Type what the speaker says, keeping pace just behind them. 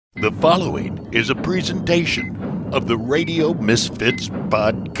The following is a presentation of the Radio Misfits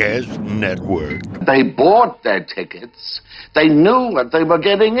Podcast Network. They bought their tickets. They knew what they were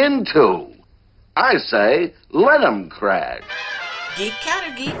getting into. I say, let them crash. Geek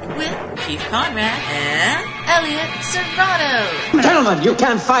Counter Geek with Keith Conrad and Elliot Serrano. Gentlemen, you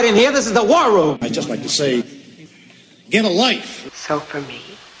can't fight in here. This is the war room. I'd just like to say, get a life. So for me,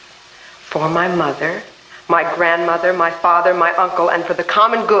 for my mother, my grandmother, my father, my uncle, and for the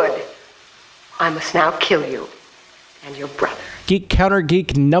common good, I must now kill you and your brother. Geek Counter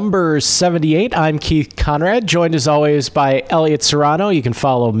Geek number 78. I'm Keith Conrad, joined as always by Elliot Serrano. You can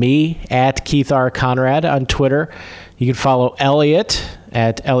follow me at Keith R. Conrad on Twitter. You can follow Elliot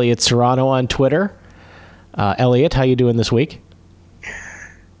at Elliot Serrano on Twitter. Elliot, how you doing this week?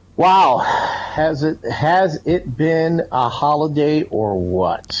 Wow. Has it been a holiday or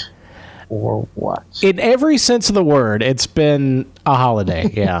what? Or what? In every sense of the word, it's been a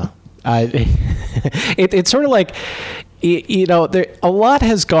holiday, yeah. It's sort of like, you know, a lot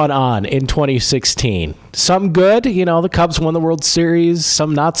has gone on in 2016. Some good, you know, the Cubs won the World Series.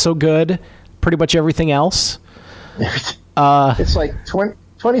 Some not so good. Pretty much everything else. It's like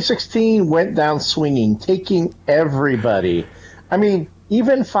 2016 went down swinging, taking everybody. I mean,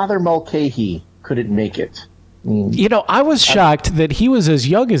 even Father Mulcahy couldn't make it. You know, I was shocked that he was as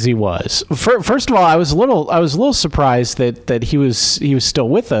young as he was. First of all, I was a little surprised that he was still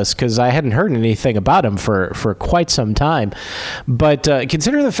with us, because I hadn't heard anything about him for quite some time. But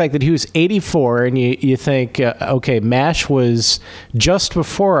considering the fact that he was 84, and you think, okay, MASH was just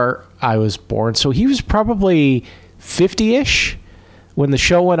before I was born, so he was probably 50-ish when the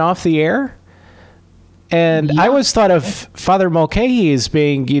show went off the air. And yeah. I always thought of Father Mulcahy as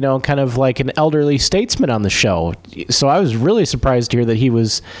being, you know, kind of like an elderly statesman on the show. So I was really surprised to hear that he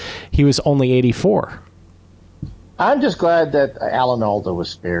was only 84. I'm just glad that Alan Alda was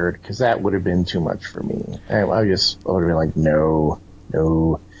spared, because that would have been too much for me. I would have been like, no.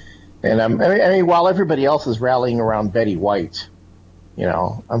 And I mean, while everybody else is rallying around Betty White, you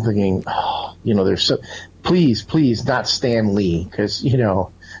know, I'm thinking, oh, you know, please, not Stan Lee, because, you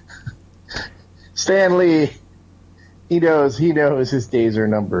know, Stan Lee, he knows his days are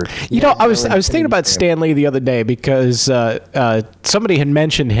numbered. You know, I was thinking about Stan Lee the other day, because somebody had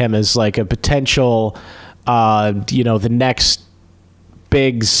mentioned him as like a potential, you know, the next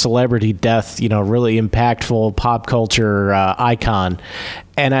big celebrity death, you know, really impactful pop culture icon.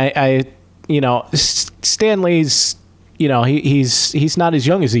 And I you know, Stan Lee's, you know, he's not as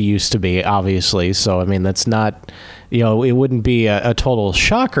young as he used to be, obviously. So I mean, that's not, you know, it wouldn't be a total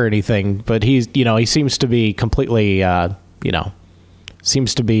shock or anything, but he's, you know, he seems to be completely, you know,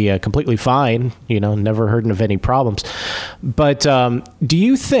 completely fine, you know, never heard of any problems. But do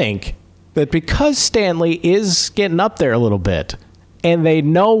you think that because Stan Lee is getting up there a little bit, and they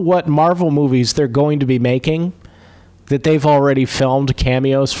know what Marvel movies they're going to be making, that they've already filmed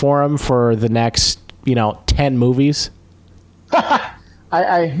cameos for him for the next, you know, 10 movies?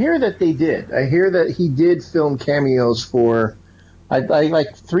 I hear that they did. I hear that he did film cameos for,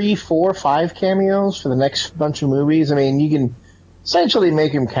 like 3, 4, 5 cameos for the next bunch of movies. I mean, you can essentially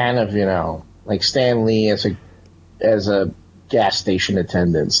make him kind of, you know, like Stan Lee as a gas station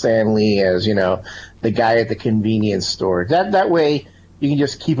attendant, Stan Lee as, you know, the guy at the convenience store. That way you can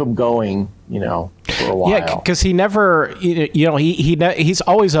just keep him going, you know, for a while. Yeah, because he never, you know, he's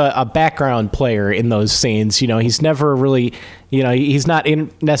always a background player in those scenes. You know, he's never really, you know, he's not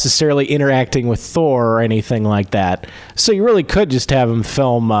necessarily interacting with Thor or anything like that. So you really could just have him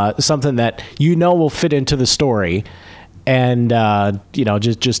film something that you know will fit into the story, and you know,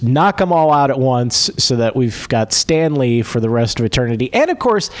 just knock them all out at once, so that we've got Stan Lee for the rest of eternity. And of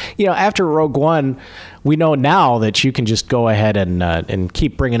course, you know, after Rogue One, we know now that you can just go ahead and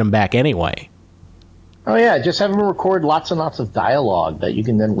keep bringing him back anyway. Oh yeah, just have him record lots and lots of dialogue that you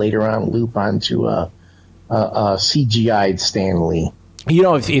can then later on loop onto a CGI'd Stan Lee. You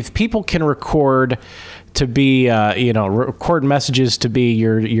know, if people can record to be, you know, record messages to be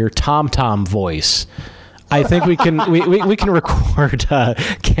your TomTom voice, I think we can we can record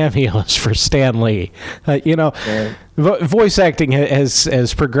cameos for Stan Lee. You know, voice acting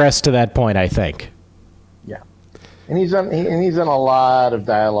has progressed to that point, I think. Yeah, and he's done a lot of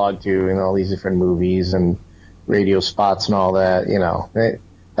dialogue too in all these different movies and radio spots and all that. You know,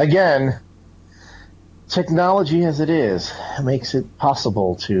 again, technology as it is makes it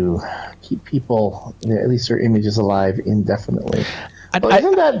possible to keep people, at least their images, alive indefinitely.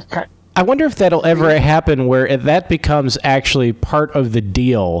 Isn't that? I wonder if that'll ever happen where that becomes actually part of the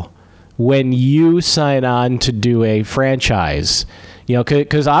deal when you sign on to do a franchise. You know,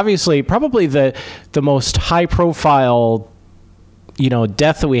 because obviously probably the most high-profile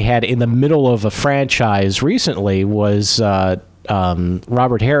death that we had in the middle of a franchise recently was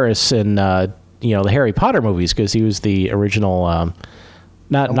Robert Harris in the Harry Potter movies, because he was the original.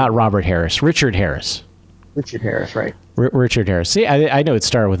 Not Robert Harris, Richard Harris. Richard Harris, right? Richard Harris. See, I know it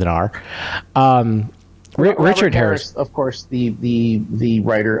started with an R. Richard Harris, of course, the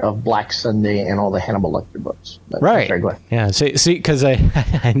writer of Black Sunday and all the Hannibal Lecter books. Right. Sorry, go ahead. Yeah. See, because I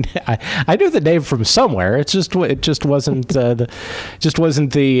knew the name from somewhere. It just wasn't the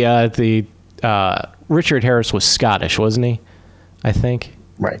Richard Harris was Scottish, wasn't he? I think.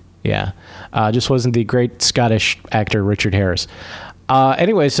 Right. Yeah. Just wasn't the great Scottish actor Richard Harris.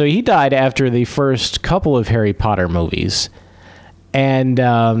 Anyway, so he died after the first couple of Harry Potter movies, and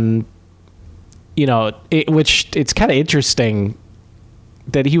which it's kind of interesting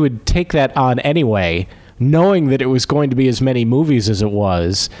that he would take that on anyway, knowing that it was going to be as many movies as it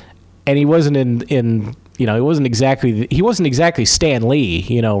was, and he wasn't he wasn't exactly Stan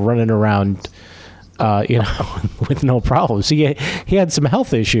Lee, running around. With no problems. He had some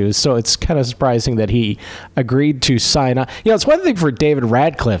health issues, so it's kind of surprising that he agreed to sign on. It's one thing for David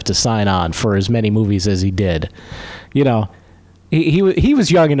Radcliffe to sign on for as many movies as he did. He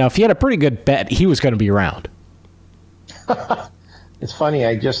was young enough. He had a pretty good bet he was going to be around. It's funny.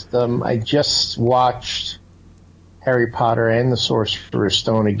 I just watched Harry Potter and the Sorcerer's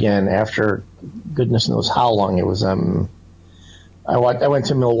Stone again after goodness knows how long it was. I went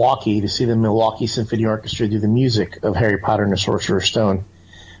to Milwaukee to see the Milwaukee Symphony Orchestra do the music of Harry Potter and the Sorcerer's Stone.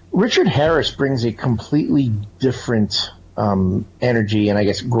 Richard Harris brings a completely different energy and I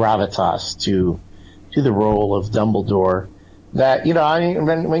guess gravitas to the role of Dumbledore. That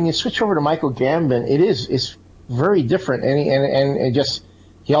when you switch over to Michael Gambon, it's very different, and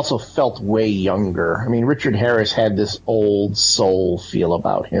he also felt way younger. I mean, Richard Harris had this old soul feel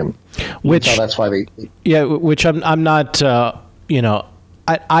about him, which that's why which I'm not.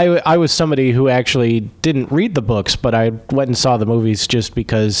 I was somebody who actually didn't read the books, but I went and saw the movies just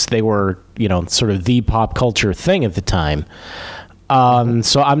because they were, sort of the pop culture thing at the time.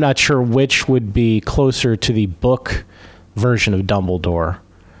 So I'm not sure which would be closer to the book version of Dumbledore.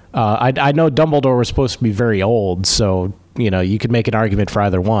 I know Dumbledore was supposed to be very old, so, you could make an argument for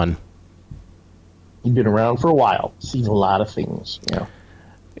either one. He'd been around for a while, seen a lot of things,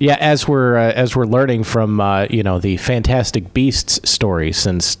 Yeah, as we're learning from the Fantastic Beasts story,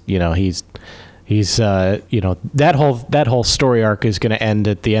 since he's that whole story arc is going to end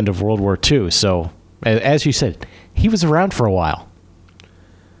at the end of World War II. So, as you said, he was around for a while.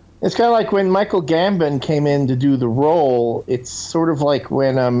 It's kind of like when Michael Gambon came in to do the role. It's sort of like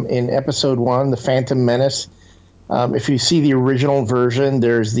when in Episode 1, The Phantom Menace. If you see the original version,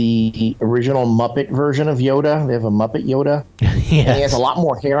 there's the original Muppet version of Yoda. They have a Muppet Yoda. Yes. And he has a lot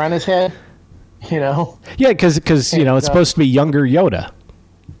more hair on his head, Yeah, because it's supposed to be younger Yoda.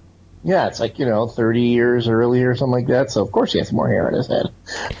 Yeah, it's like, 30 years earlier or something like that. So, of course, he has more hair on his head.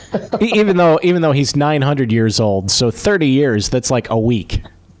 even though he's 900 years old. So 30 years, that's like a week.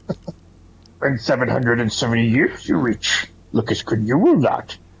 In 770 years, you reach. Lucas, could you will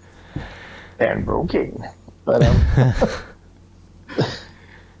not. And broken. But and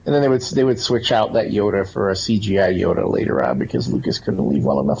then they would switch out that Yoda for a CGI Yoda later on because Lucas couldn't leave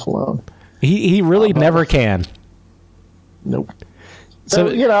well enough alone. He really never can. Nope. So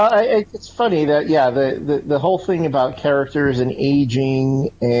it's funny that the whole thing about characters and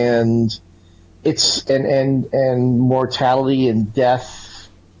aging and and mortality and death,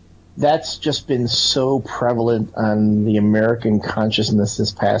 that's just been so prevalent on the American consciousness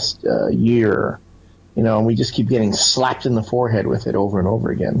this past year. And we just keep getting slapped in the forehead with it over and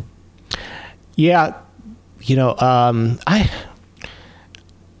over again. Yeah. You kind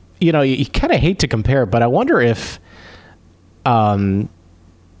of hate to compare, but I wonder if, I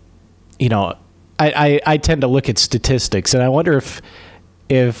tend to look at statistics, and I wonder if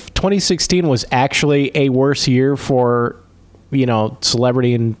 2016 was actually a worse year for,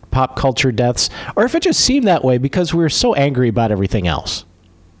 celebrity and pop culture deaths, or if it just seemed that way because we were so angry about everything else.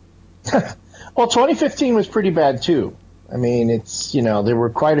 Well, 2015 was pretty bad too. I mean, it's there were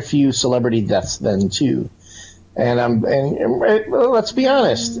quite a few celebrity deaths then too, and let's be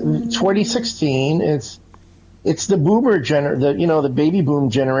honest, 2016 it's the boomer the baby boom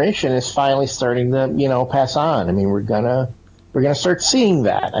generation is finally starting to pass on. I mean, we're gonna start seeing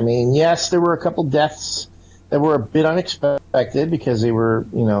that. I mean, yes, there were a couple deaths that were a bit unexpected because they were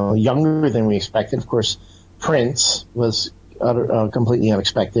younger than we expected. Of course, Prince was completely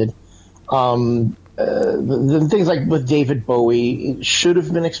unexpected. The things like with David Bowie, it should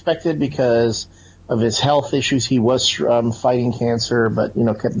have been expected because of his health issues. He was fighting cancer, but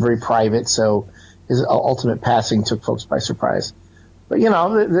kept very private. So his ultimate passing took folks by surprise.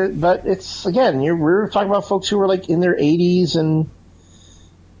 But but it's again, we're talking about folks who were like in their 80s and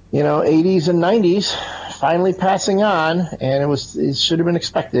 80s and 90s, finally passing on, and it should have been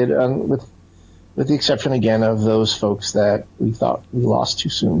expected, with the exception again of those folks that we thought we lost too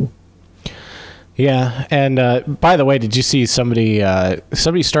soon. Yeah, and by the way, did you see somebody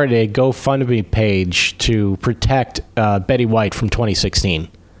started a GoFundMe page to protect Betty White from 2016?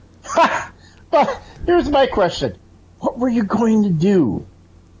 Well, here's my question. What were you going to do?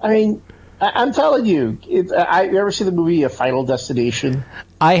 I mean, I'm telling you, you ever see the movie Final Destination?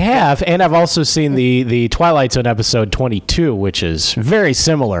 I have, and I've also seen the Twilight Zone episode 22, which is very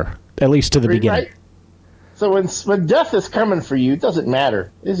similar, at least to the beginning. Right? So when death is coming for you, it doesn't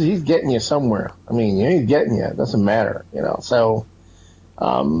matter. He's getting you somewhere. I mean, he's getting you. It doesn't matter, So,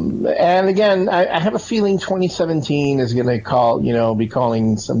 and again, I have a feeling 2017 is going to be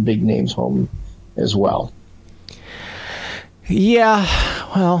calling some big names home as well. Yeah,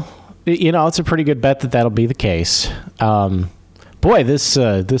 well, it's a pretty good bet that that'll be the case. Boy, this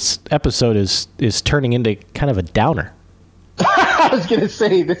episode is turning into kind of a downer. I was going to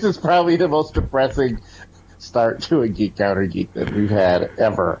say, this is probably the most depressing start to a Geek Counter Geek that we've had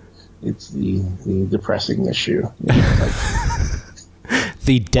ever. It's the depressing issue.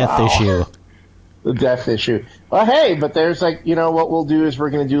 The death issue. The death issue. Well, hey, but there's what we'll do is we're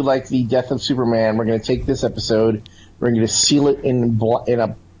going to do like the death of Superman. We're going to take this episode, we're going to seal it in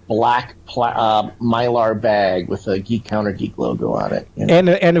a black Mylar bag with a Geek Counter Geek logo on it.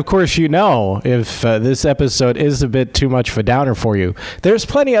 And of course, if this episode is a bit too much of a downer for you, there's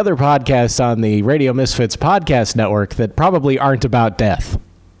plenty other podcasts on the Radio Misfits podcast network that probably aren't about death.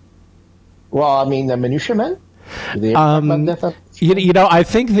 Well, I mean, the Minutia Men? Do they talk about death? I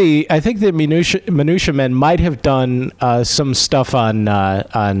think the Minutia Men might have done some stuff on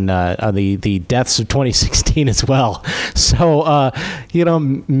the deaths of 2016 as well. So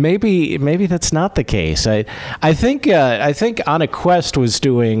maybe that's not the case. I think On a Quest was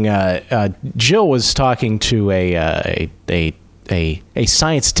doing. Jill was talking to a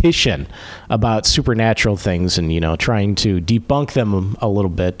scientist about supernatural things and trying to debunk them a little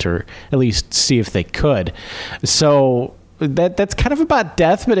bit, or at least see if they could. So that's kind of about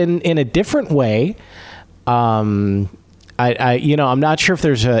death, but in a different way. I'm not sure if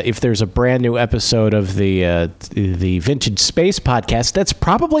there's a brand new episode of the Vintage Space podcast that's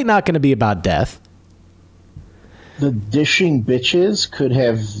probably not going to be about death. The Dishing Bitches could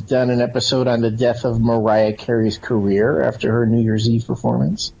have done an episode on the death of Mariah Carey's career after her New Year's Eve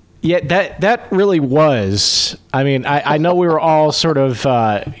performance. Yeah, that really was. I mean, I know we were all sort of,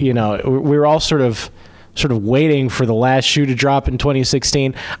 we were all sort of waiting for the last shoe to drop in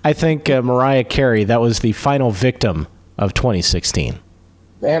 2016. I think Mariah Carey, that was the final victim of 2016.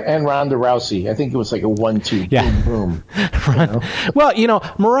 And Ronda Rousey. I think it was like a 1-2, boom, boom. Well,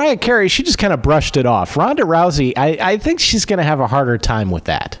 Mariah Carey, she just kind of brushed it off. Ronda Rousey, I think she's going to have a harder time with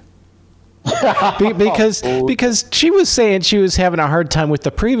that. because she was saying she was having a hard time with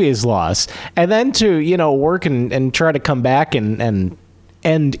the previous loss, and then to work and try to come back and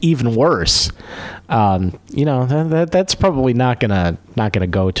end even worse. That's probably not gonna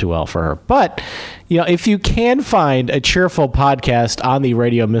go too well for her. But if you can find a cheerful podcast on the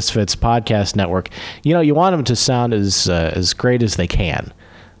Radio Misfits podcast network, you want them to sound as great as they can.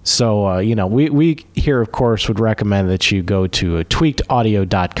 So we here of course would recommend that you go to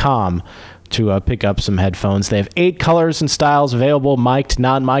tweakedaudio.com to pick up some headphones. They have 8 colors and styles available, mic'd,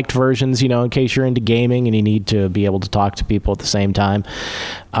 non-mic'd versions, in case you're into gaming and you need to be able to talk to people at the same time.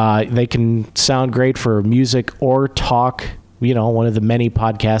 They can sound great for music or talk, one of the many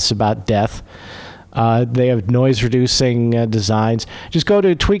podcasts about death. They have noise-reducing designs. Just go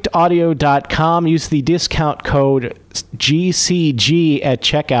to tweakedaudio.com, use the discount code GCG at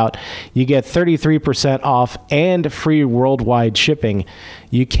checkout. You get 33% off and free worldwide shipping.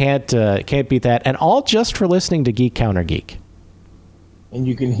 You can't beat that. And all just for listening to Geek Counter Geek. And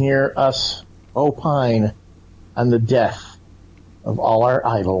you can hear us opine on the death of all our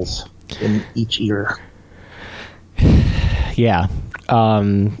idols in each ear. Yeah.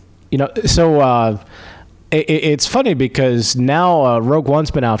 It's funny because now Rogue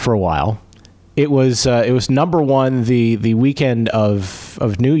One's been out for a while. It was number one the weekend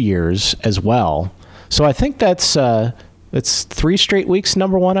of New Year's as well. So I think that's 3 straight weeks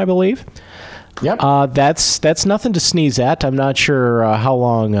number one, I believe. Yep. That's nothing to sneeze at. I'm not sure how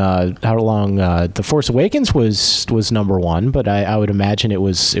long The Force Awakens was number one, but I would imagine it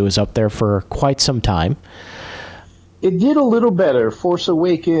was up there for quite some time. It did a little better. Force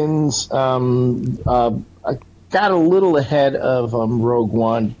Awakens got a little ahead of Rogue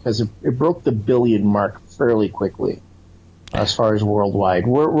One because it broke the billion mark fairly quickly. as far as worldwide.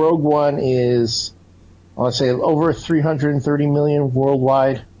 Rogue One is, let's say, over 330 million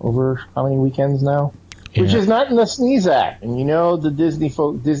worldwide over how many weekends now? Yeah. Which is not in the sneeze at. And the Disney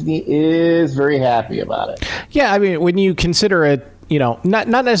is very happy about it. Yeah, I mean, when you consider it, not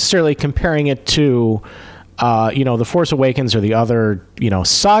necessarily comparing it to, The Force Awakens or the other,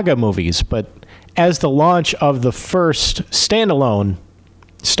 saga movies, but as the launch of the first standalone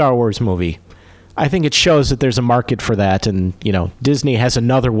Star Wars movie, I think it shows that there's a market for that, and, Disney has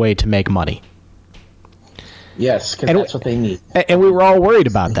another way to make money. Yes, because that's what they need. And we were all worried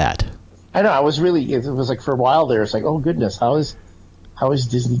about that. I know. it was like for a while there, it's like, oh goodness, how is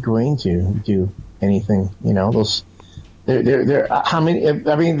Disney going to do anything? They're how many?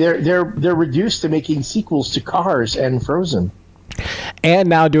 I mean, they're reduced to making sequels to Cars and Frozen, and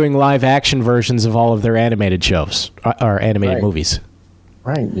now doing live action versions of all of their animated shows or animated movies.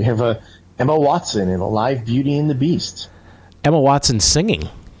 Right. You have Emma Watson in a live Beauty and the Beast. Emma Watson singing.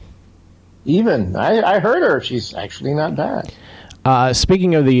 Even I heard her. She's actually not bad.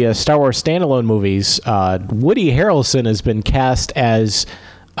 Speaking of the Star Wars standalone movies, Woody Harrelson has been cast as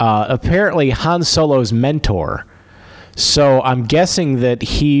apparently Han Solo's mentor. So I'm guessing that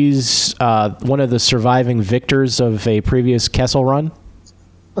he's one of the surviving victors of a previous Kessel Run.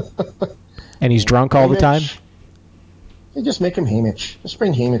 And he's drunk all the time? They just make him Haymitch. Just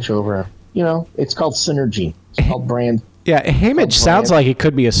bring Haymitch over. It's called synergy. It's called brand. Yeah, Haymitch sounds like he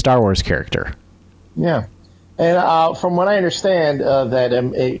could be a Star Wars character. Yeah. And from what I understand,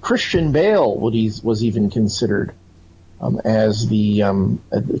 that Christian Bale was even considered as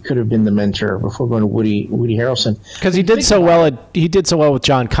could have been the mentor before going to Woody Harrelson, because he did so well with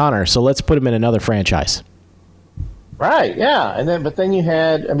John Connor. So let's put him in another franchise. Right. Yeah. But then you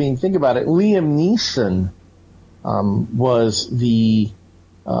had, think about it. Liam Neeson was the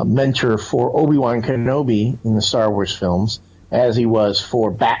mentor for Obi-Wan Kenobi in the Star Wars films, as he was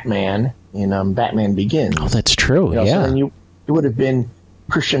for Batman in Batman Begins. Oh, that's true. Yeah. So then it would have been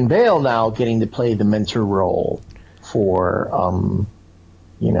Christian Bale now getting to play the mentor role for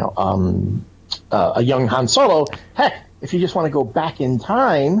a young Han Solo. Heck, if you just want to go back in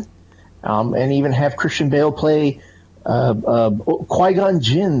time, and even have Christian Bale play Qui-Gon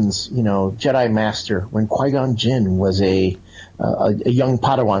Jinn's Jedi Master when Qui-Gon Jinn was a young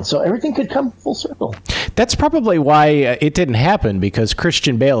Padawan. So everything could come full circle. That's probably why it didn't happen, because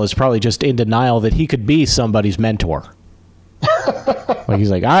Christian Bale is probably just in denial that he could be somebody's mentor. Like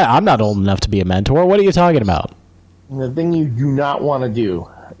he's like, I'm not old enough to be a mentor. What are you talking about? And the thing you do not want to do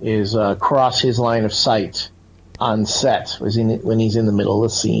is cross his line of sight on set when he's in the middle of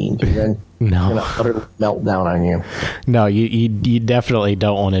the scene. Then he's going to utter meltdown on you. No, you definitely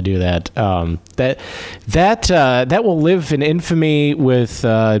don't want to do that. That will live in infamy with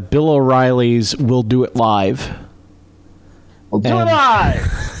Bill O'Reilly's "We'll Do It Live." We'll do it live.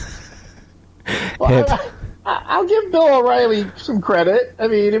 Well, I'll give Bill O'Reilly some credit.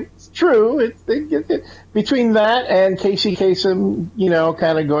 It's true. Between that and Casey Kasem,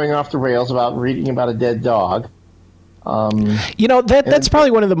 kind of going off the rails about reading about a dead dog. That's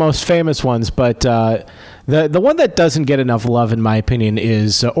probably one of the most famous ones, but the one that doesn't get enough love, in my opinion,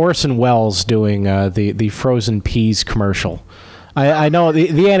 is Orson Welles doing the Frozen Peas commercial. I know the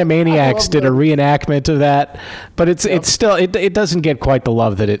Animaniacs did a reenactment of that, but it's still it doesn't get quite the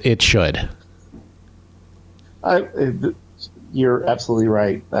love that it should. You're absolutely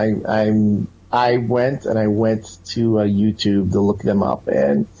right. I went to YouTube to look them up,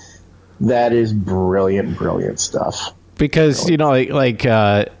 and that is brilliant stuff. Because Casey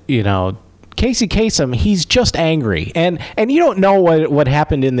Kasem, he's just angry, and you don't know what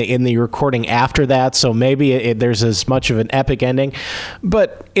happened in the recording after that. So maybe there's as much of an epic ending,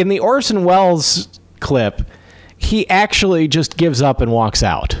 but in the Orson Welles clip, he actually just gives up and walks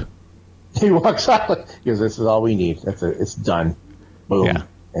out. He walks out because this is all we need. It's done. Boom. Yeah.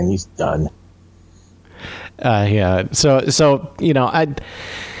 And he's done. Yeah. So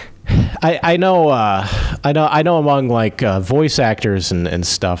I know among voice actors and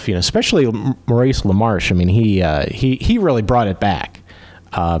stuff, especially Maurice LaMarche. He really brought it back.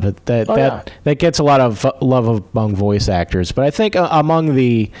 But that gets a lot of love among voice actors. But I think among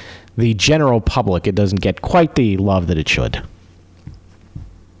the general public, it doesn't get quite the love that it should.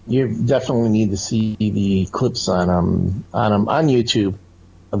 You definitely need to see the clips on YouTube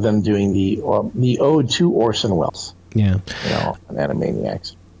of them doing the ode to Orson Welles. Yeah, on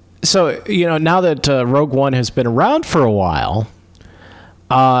Animaniacs. So now that Rogue One has been around for a while,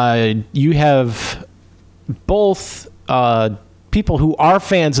 you have both people who are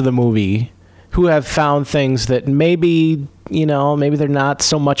fans of the movie who have found things that maybe they're not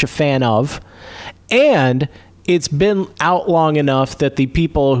so much a fan of, and it's been out long enough that the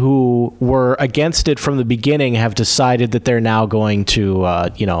people who were against it from the beginning have decided that they're now going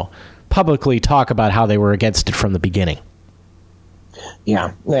to, publicly talk about how they were against it from the beginning.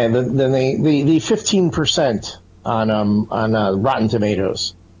 Yeah. Then the 15% on Rotten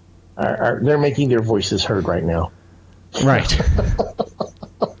Tomatoes they're making their voices heard right now. Right.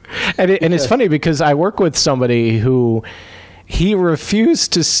 and it's funny because I work with somebody who he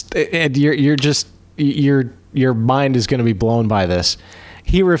refused to, and your mind is going to be blown by this.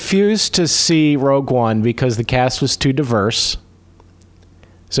 He refused to see Rogue One because the cast was too diverse.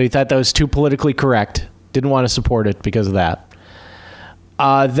 So he thought that was too politically correct. Didn't want to support it because of that.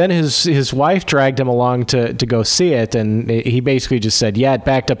 Then his wife dragged him along to go see it, and he basically just said, yeah, it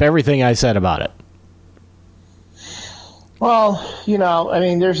backed up everything I said about it. Well,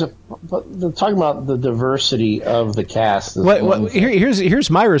 there's talking about the diversity of the cast. Here's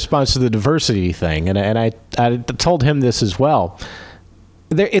my response to the diversity thing, and I told him this as well.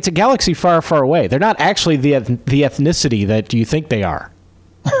 It's a galaxy far, far away. They're not actually the ethnicity that you think they are.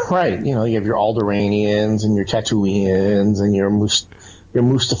 Right. You have your Alderaanians and your Tatooians and your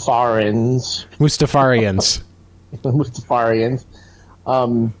Mustafarians. Mustafarians. Mustafarians.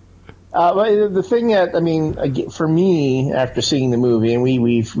 But the thing that, for me, after seeing the movie, and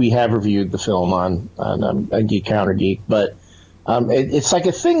we have reviewed the film on Geek Counter Geek, but it's like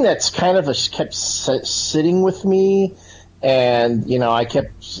a thing that's kind of kept sitting with me, and I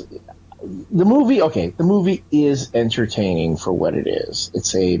kept the movie is entertaining for what it is.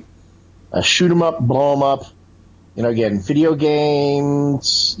 It's a shoot 'em up, blow 'em up, again, video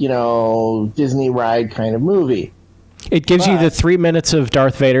games, Disney ride kind of movie. It gives you the 3 minutes of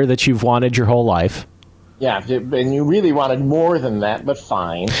Darth Vader that you've wanted your whole life. Yeah, and you really wanted more than that, but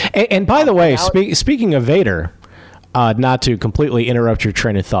fine. And by the way, speaking of Vader, not to completely interrupt your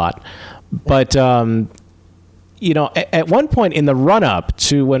train of thought, but at one point in the run-up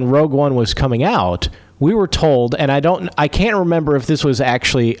to when Rogue One was coming out, we were told, and I can't remember if this was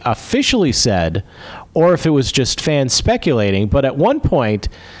actually officially said or if it was just fans speculating, but at one point,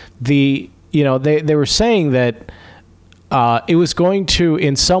 they were saying that it was going to,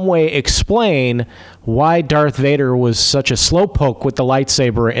 in some way, explain why Darth Vader was such a slowpoke with the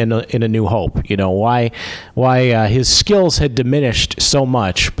lightsaber in A New Hope. Why his skills had diminished so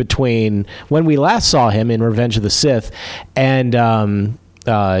much between when we last saw him in Revenge of the Sith and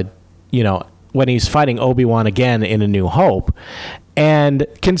when he's fighting Obi-Wan again in A New Hope. And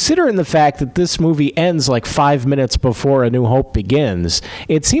considering the fact that this movie ends like 5 minutes before A New Hope begins,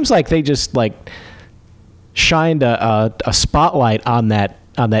 it seems like they just shined a spotlight on that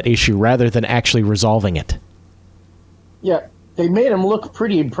issue rather than actually resolving it. Yeah, they made him look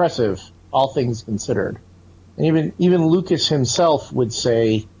pretty impressive, all things considered. And even Lucas himself would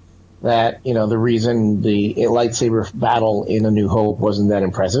say that, the reason the lightsaber battle in A New Hope wasn't that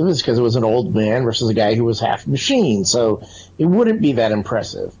impressive is because it was an old man versus a guy who was half machine, so it wouldn't be that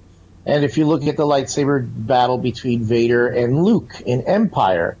impressive. And if you look at the lightsaber battle between Vader and Luke in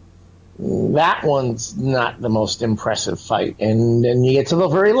Empire, that one's not the most impressive fight. And then you get to the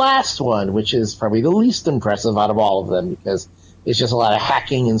very last one, which is probably the least impressive out of all of them because it's just a lot of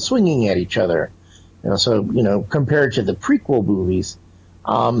hacking and swinging at each other. Compared to the prequel movies.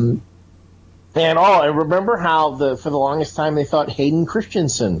 I remember how for the longest time they thought Hayden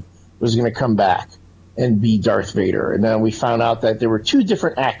Christensen was going to come back and be Darth Vader. And then we found out that there were two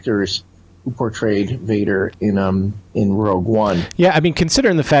different actors who portrayed Vader in Rogue One. Yeah,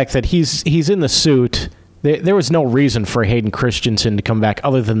 considering the fact that he's in the suit, there was no reason for Hayden Christensen to come back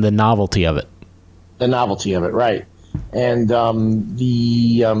other than the novelty of it. The novelty of it, right. And another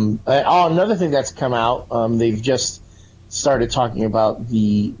thing that's come out, they've just started talking about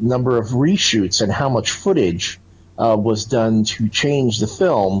the number of reshoots and how much footage was done to change the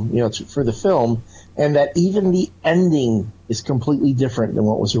film, for the film, and that even the ending is completely different than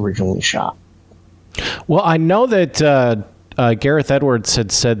what was originally shot. Well, I know that Gareth Edwards had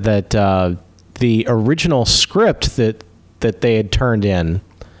said that the original script that they had turned in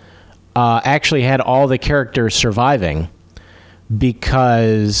actually had all the characters surviving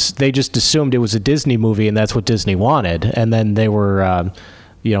because they just assumed it was a Disney movie and that's what Disney wanted. And then they were,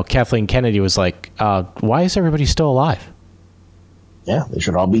 Kathleen Kennedy was like, why is everybody still alive? Yeah, they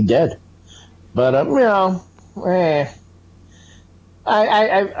should all be dead. But, to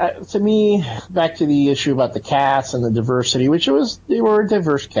me, back to the issue about the cast and the diversity, they were a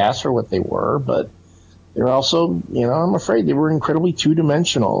diverse cast for what they were, but they're also, I'm afraid they were incredibly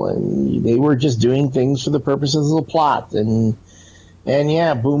two-dimensional, and they were just doing things for the purposes of the plot. And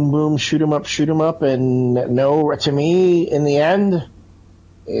yeah, boom, boom, shoot 'em up, and no, to me, in the end,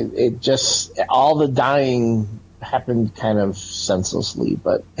 it just, all the dying happened kind of senselessly.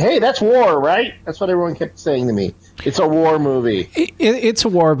 But hey, that's war, right? That's what everyone kept saying to me. It's a war movie. It's a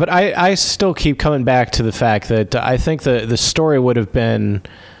war, but I still keep coming back to the fact that I think the story would have been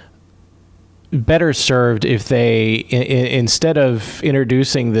better served if they, instead of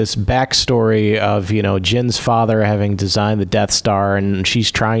introducing this backstory of, Jin's father having designed the Death Star and she's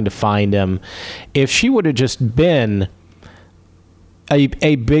trying to find him, if she would have just been a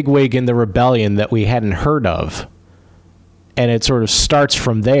bigwig in the rebellion that we hadn't heard of, and it sort of starts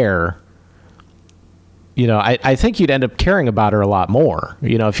from there, I think you'd end up caring about her a lot more.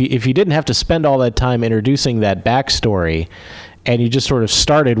 If you didn't have to spend all that time introducing that backstory, and you just sort of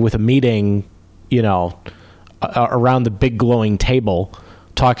started with a meeting, around the big glowing table,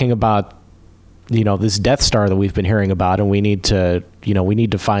 talking about, this Death Star that we've been hearing about, and we need to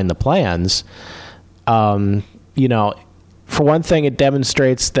find the plans. For one thing, it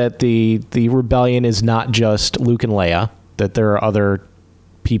demonstrates that the rebellion is not just Luke and Leia, that there are other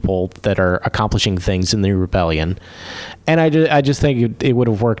people that are accomplishing things in the rebellion. And I just think it would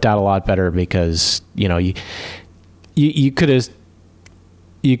have worked out a lot better because, you could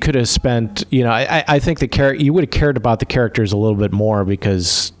have spent, I think you would have cared about the characters a little bit more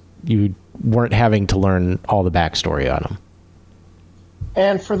because you weren't having to learn all the backstory on them.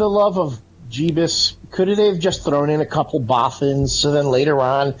 And for the love of Jeebus, could they have just thrown in a couple Bothans so then later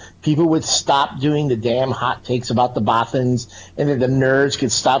on people would stop doing the damn hot takes about the Bothans, and then the nerds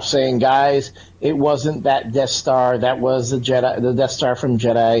could stop saying, guys, it wasn't that Death Star, that was the Death Star from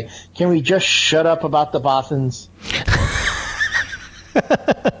Jedi. Can we just shut up about the Bothans?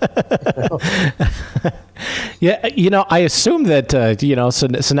 Yeah, I assume that,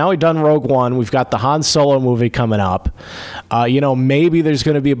 so now we've done Rogue One. We've got the Han Solo movie coming up. Maybe there's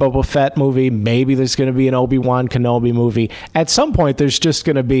going to be a Boba Fett movie. Maybe there's going to be an Obi-Wan Kenobi movie. At some point, there's just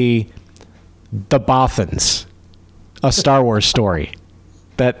going to be the Bothans, a Star Wars story.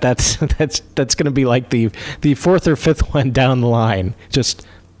 That's going to be like the fourth or fifth one down the line. Just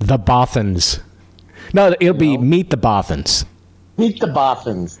the Bothans. No, it'll be Meet the Bothans. Meet the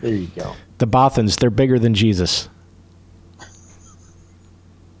Bothans. There you go. The Bothans, they're bigger than Jesus.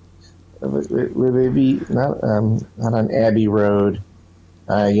 Will they be not on Abbey Road?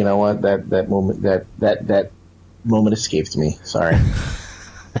 You know what? That moment escaped me. Sorry.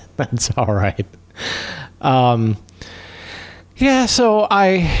 That's all right. Yeah. So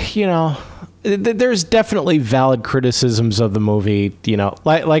there's definitely valid criticisms of the movie.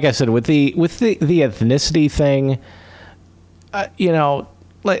 Like I said, with the ethnicity thing.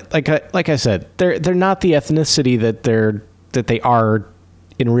 Like I said, they're not the ethnicity that they are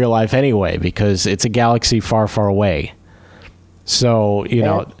in real life anyway, because it's a galaxy far, far away. So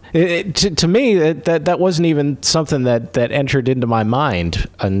to me that wasn't even something that entered into my mind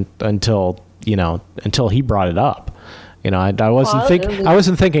until he brought it up. I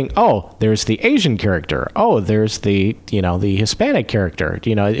wasn't thinking, oh, there's the Asian character. Oh, there's the Hispanic character.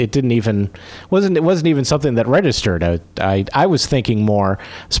 It wasn't even something that registered. I was thinking more,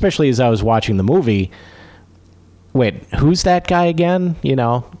 especially as I was watching the movie. Wait, who's that guy again? It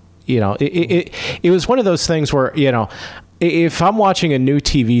was one of those things where, if I'm watching a new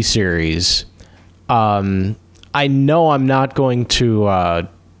TV series, I know I'm not going to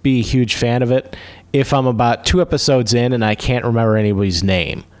be a huge fan of it if I'm about 2 episodes in and I can't remember anybody's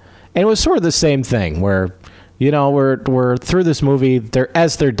name. And it was sort of the same thing where, we're through this movie,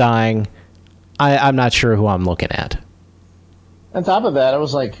 as they're dying, I'm not sure who I'm looking at. On top of that, it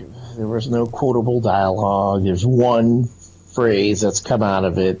was like there was no quotable dialogue. There's one phrase that's come out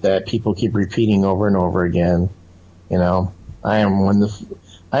of it that people keep repeating over and over again. I am one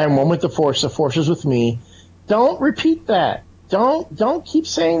with the Force. The Force is with me. Don't repeat that. Don't keep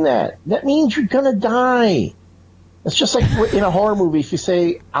saying that. That means you're gonna die. It's just like in a horror movie. If you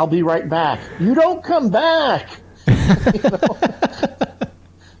say, "I'll be right back," you don't come back.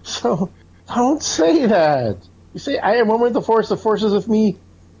 So don't say that. You say, "I am one with the Force. The Force is with me."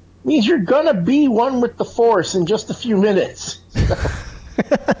 Means you're gonna be one with the Force in just a few minutes.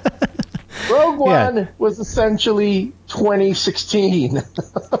 Rogue One was essentially 2016.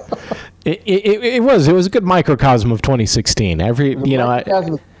 It was a good microcosm of 2016. Everybody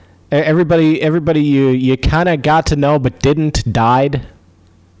you kind of got to know but didn't died.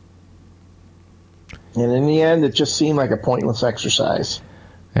 And in the end, it just seemed like a pointless exercise.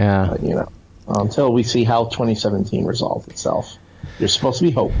 Yeah. Until we see how 2017 resolved itself. There's supposed to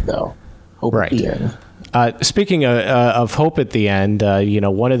be hope, though. Hope at the end. Speaking of hope at the end,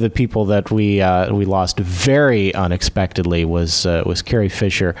 one of the people that we lost very unexpectedly was Carrie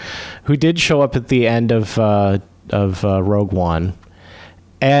Fisher, who did show up at the end of Rogue One,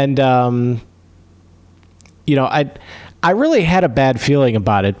 And I really had a bad feeling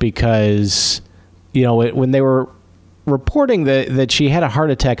about it because, when they were reporting that she had a heart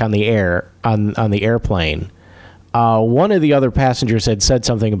attack on the airplane, one of the other passengers had said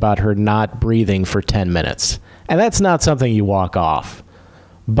something about her not breathing for 10 minutes. And that's not something you walk off.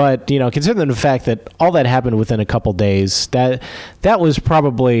 But, considering the fact that all that happened within a couple days, that was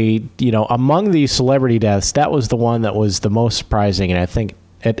probably, among these celebrity deaths, that was the one that was the most surprising. And I think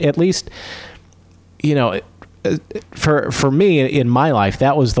at least, for me in my life,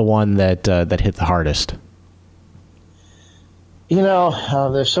 that was the one that hit the hardest.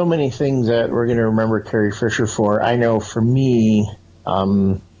 There's so many things that we're going to remember Carrie Fisher for. I know for me,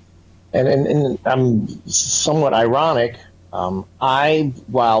 and I'm somewhat ironic,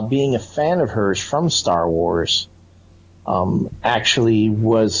 while being a fan of hers from Star Wars, actually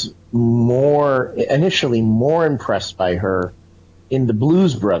was initially more impressed by her in the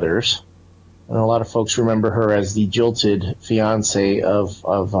Blues Brothers. And a lot of folks remember her as the jilted fiance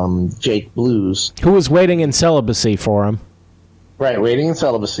of Jake Blues, who was waiting in celibacy for him. Right, waiting in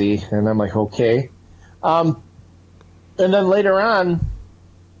celibacy, and I'm like, okay. And then later on,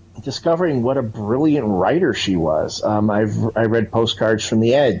 discovering what a brilliant writer she was. I read Postcards from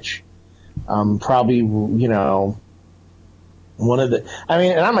the Edge. Probably, one of the.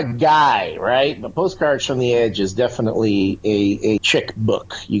 And I'm a guy, right? But Postcards from the Edge is definitely a chick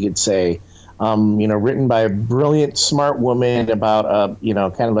book, you could say. Written by a brilliant, smart woman about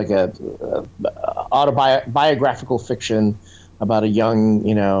kind of like a autobiographical fiction about a young,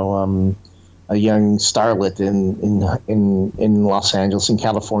 a young starlet in Los Angeles, in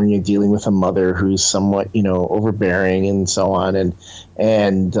California, dealing with a mother who's somewhat, overbearing and so on,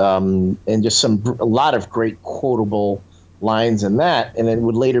 and just a lot of great quotable lines in that, and it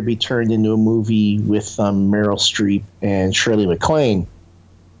would later be turned into a movie with Meryl Streep and Shirley MacLaine.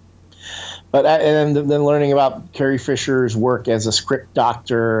 But and then learning about Carrie Fisher's work as a script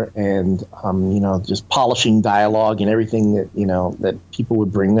doctor and just polishing dialogue and everything that that people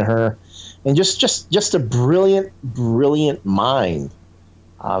would bring to her, and just a brilliant mind.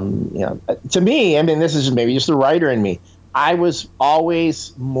 To me, this is maybe just the writer in me. I was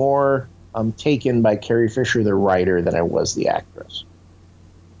always more taken by Carrie Fisher, the writer, than I was the actress.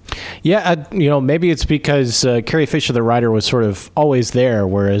 Yeah, maybe it's because Carrie Fisher, the writer, was sort of always there,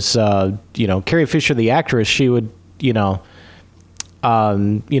 whereas, Carrie Fisher, the actress, she would, she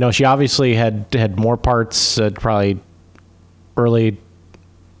obviously had more parts, probably early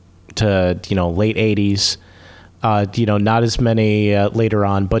to, late 80s, not as many later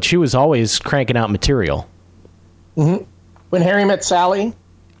on, but she was always cranking out material. Mm-hmm. When Harry Met Sally,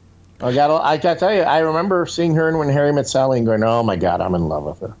 I got to tell you, I remember seeing her in When Harry Met Sally and going, oh my God, I'm in love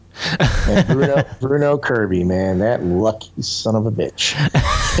with her. And Bruno Kirby, man, that lucky son of a bitch.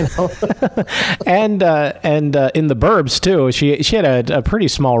 And in The Burbs too, she had a pretty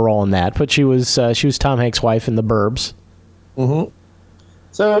small role in that, but she was Tom Hanks' wife in The Burbs. Mm-hmm.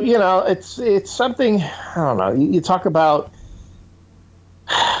 So it's something, I don't know. You talk about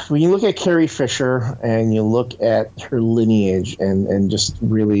when you look at Carrie Fisher and you look at her lineage and just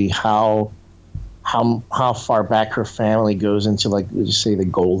really how far back her family goes into, like, just say, the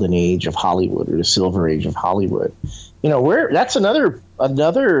golden age of Hollywood or the silver age of Hollywood. That's another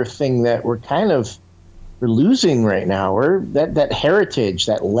thing that we're losing right now. We're that heritage,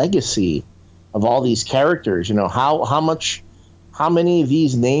 that legacy of all these characters. How many of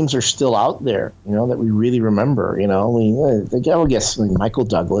these names are still out there? That we really remember. I guess like Michael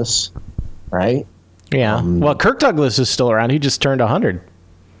Douglas, right? Yeah. Well, Kirk Douglas is still around. He just turned 100.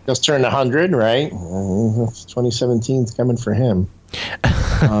 Just turned 100, right? 2017 is coming for him.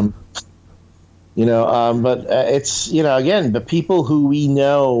 But it's, again, the people who we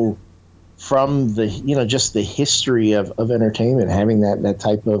know from the, just the history of entertainment, having that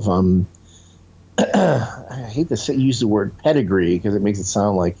type of, I hate to use the word pedigree because it makes it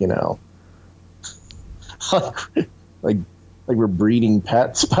sound like, like we're breeding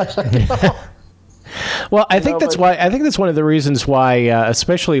pets, but Well, I think that's one of the reasons why,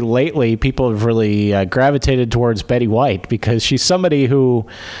 especially lately, people have really gravitated towards Betty White, because she's somebody who,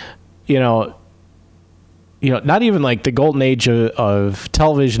 not even like the golden age of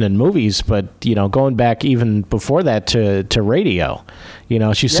television and movies, but going back even before that to radio.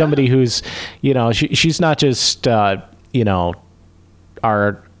 She's somebody who's, she's not just somebody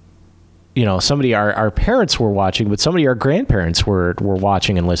our parents were watching, but somebody our grandparents were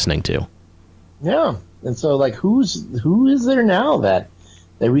watching and listening to. Yeah, and so like who is there now that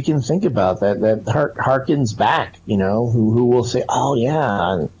we can think about that harkens back, who will say, oh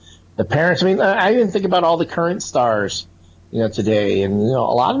yeah, and the parents. I mean, I even think about all the current stars today. And a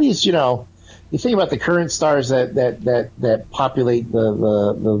lot of these, you think about the current stars that populate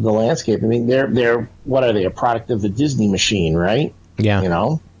the landscape. I mean, they're what are they? A product of the Disney machine, right?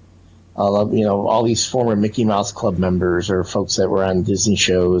 Yeah. All these former Mickey Mouse Club members or folks that were on Disney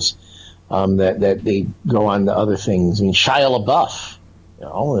shows, that they go on to other things. I mean, Shia LaBeouf,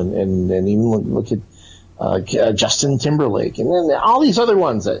 and even look at Justin Timberlake, and then all these other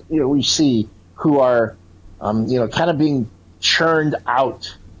ones that we see who are, kind of being churned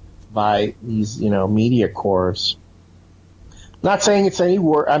out by these media corps. Not saying it's any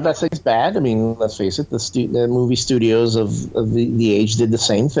worse. I'm not saying it's bad. I mean, let's face it, the movie studios of the age did the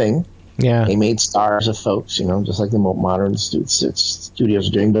same thing. Yeah, they made stars of folks, just like the modern studios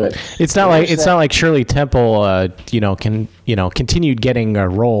are doing. But it's not like Shirley Temple, continued getting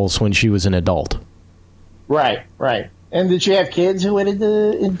roles when she was an adult. Right. And did she have kids who went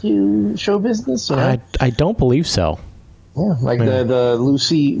into show business? I don't believe so. Yeah, like the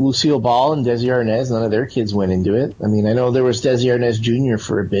Lucille Ball and Desi Arnaz, none of their kids went into it. I mean, I know there was Desi Arnaz Jr.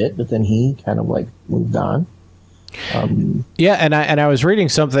 for a bit, but then he kind of moved on. Yeah, and I was reading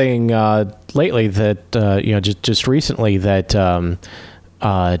something lately that just recently that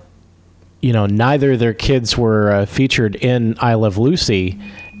neither of their kids were featured in I Love Lucy,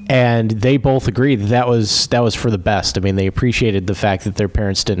 and they both agreed that was for the best. I mean, they appreciated the fact that their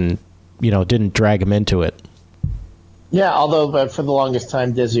parents didn't drag them into it. Yeah, although for the longest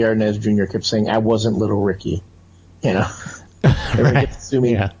time, Desi Arnaz Jr. kept saying, "I wasn't Little Ricky," Right.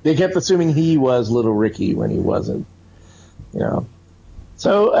 They kept assuming he was Little Ricky when he wasn't.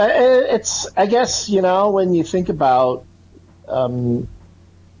 So it's, I guess, when you think about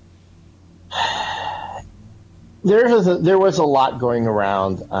there was a lot going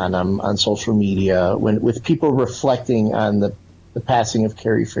around on social media with people reflecting on the passing of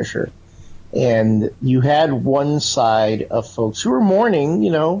Carrie Fisher. And you had one side of folks who were mourning,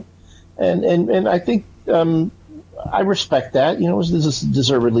 and I think I respect that. It was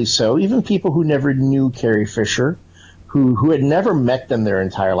deservedly so. Even people who never knew Carrie Fisher, who had never met them their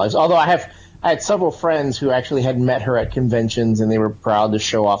entire lives. Although I had several friends who actually had met her at conventions, and they were proud to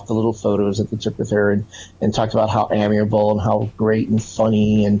show off the little photos that they took with her and talked about how amiable and how great and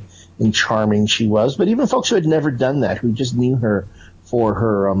funny and charming she was. But even folks who had never done that, who just knew her for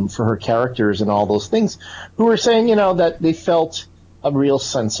her characters and all those things, who were saying, that they felt a real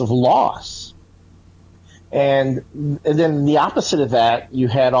sense of loss. And then the opposite of that, you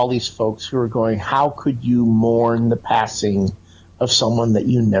had all these folks who were going, how could you mourn the passing of someone that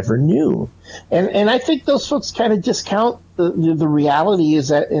you never knew? And I think those folks kind of discount the reality is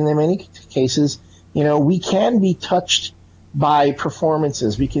that in many cases, we can be touched by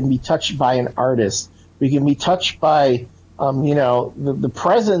performances. We can be touched by an artist. We can be touched by the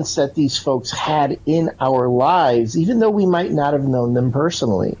presence that these folks had in our lives, even though we might not have known them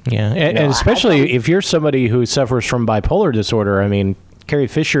personally. Yeah, and especially if you're somebody who suffers from bipolar disorder. I mean, Carrie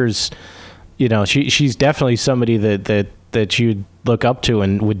Fisher's, she's definitely somebody that you'd look up to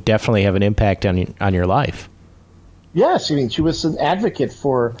and would definitely have an impact on your life. Yes, I mean, she was an advocate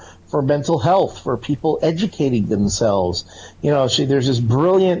for mental health, for people educating themselves. There's this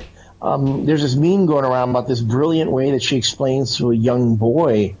brilliant. There's this meme going around about this brilliant way that she explains to a young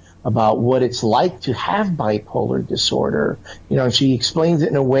boy about what it's like to have bipolar disorder. And she explains it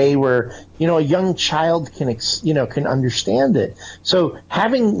in a way where, a young child can understand it. So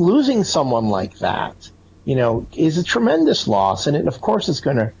losing someone like that, is a tremendous loss. And it, of course, is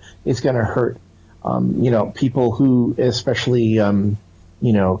going to hurt, people who especially,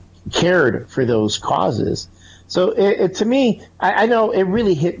 cared for those causes. So to me, I know it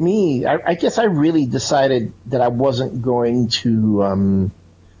really hit me. I guess I really decided that I wasn't going to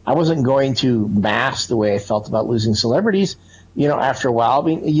mask the way I felt about losing celebrities. After a while, I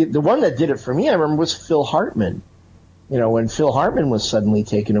mean, the one that did it for me, I remember, was Phil Hartman. When Phil Hartman was suddenly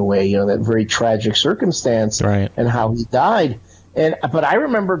taken away, that very tragic circumstance, right, and how he died. But I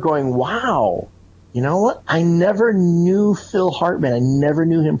remember going, wow, you know what? I never knew Phil Hartman. I never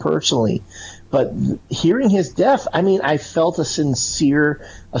knew him personally. But hearing his death, I mean, I felt a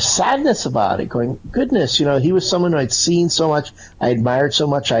sadness about it, going, goodness, he was someone who I'd seen so much, I admired so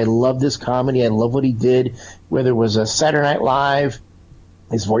much, I loved his comedy, I loved what he did, whether it was a Saturday Night Live,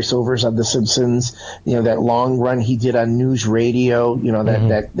 his voiceovers on The Simpsons, that long run he did on News Radio,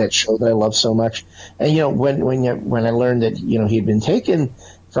 that show that I love so much. And, when I learned that, he had been taken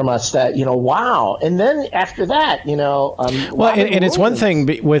from us, that, wow. And then after that, well, and it's one thing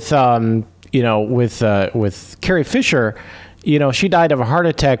with, with Carrie Fisher, she died of a heart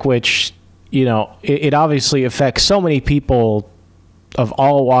attack, which, it obviously affects so many people of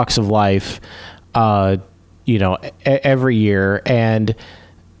all walks of life. every year. And,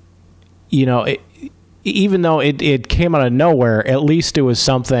 even though it came out of nowhere, at least it was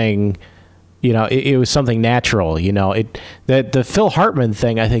something, it was something natural. The Phil Hartman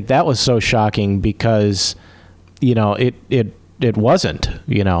thing, I think that was so shocking because, it wasn't,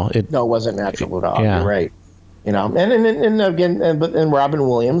 No, it wasn't natural at all. Yeah. You're right. And again, Robin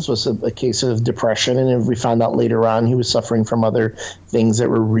Williams was a case of depression, and we found out later on he was suffering from other things that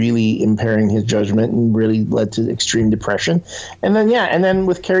were really impairing his judgment and really led to extreme depression. And then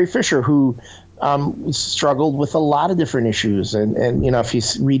with Carrie Fisher, who struggled with a lot of different issues, and if you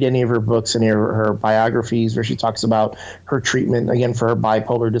read any of her books, any of her biographies, where she talks about her treatment again for her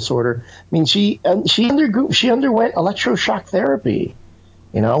bipolar disorder, I mean, she underwent electroshock therapy.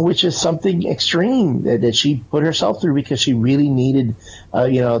 Which is something extreme that she put herself through because she really needed,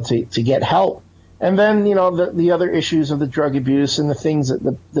 to get help. And then, the other issues of the drug abuse and the things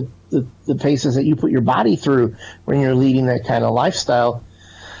that the paces that you put your body through when you're leading that kind of lifestyle,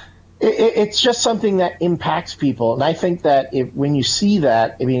 it's just something that impacts people. And I think that when you see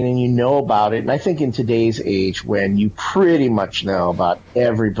that, and you know about it, and I think in today's age when you pretty much know about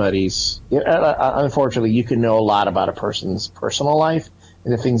everybody's, unfortunately, you can know a lot about a person's personal life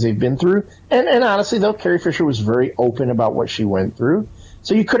and the things they've been through. And honestly, though, Carrie Fisher was very open about what she went through.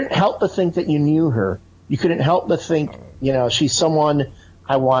 So you couldn't help but think that you knew her. You couldn't help but think, she's someone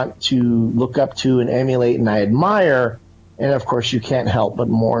I want to look up to and emulate and I admire. And, of course, you can't help but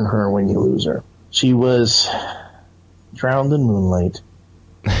mourn her when you lose her. She was drowned in moonlight,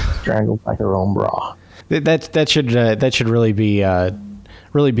 strangled by her own bra. That should really be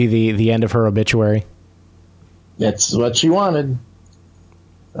the end of her obituary. That's what she wanted.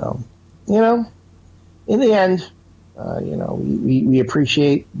 So, in the end, we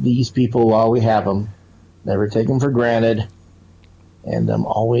appreciate these people while we have them. Never take them for granted. And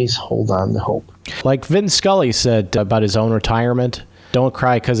always hold on to hope. Like Vin Scully said about his own retirement, don't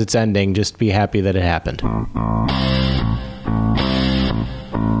cry because it's ending. Just be happy that it happened.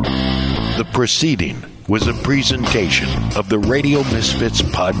 The proceeding was a presentation of the Radio Misfits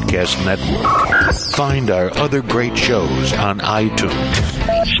Podcast Network. Find our other great shows on iTunes,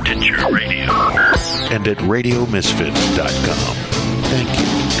 Stitcher Radio, and at RadioMisfits.com.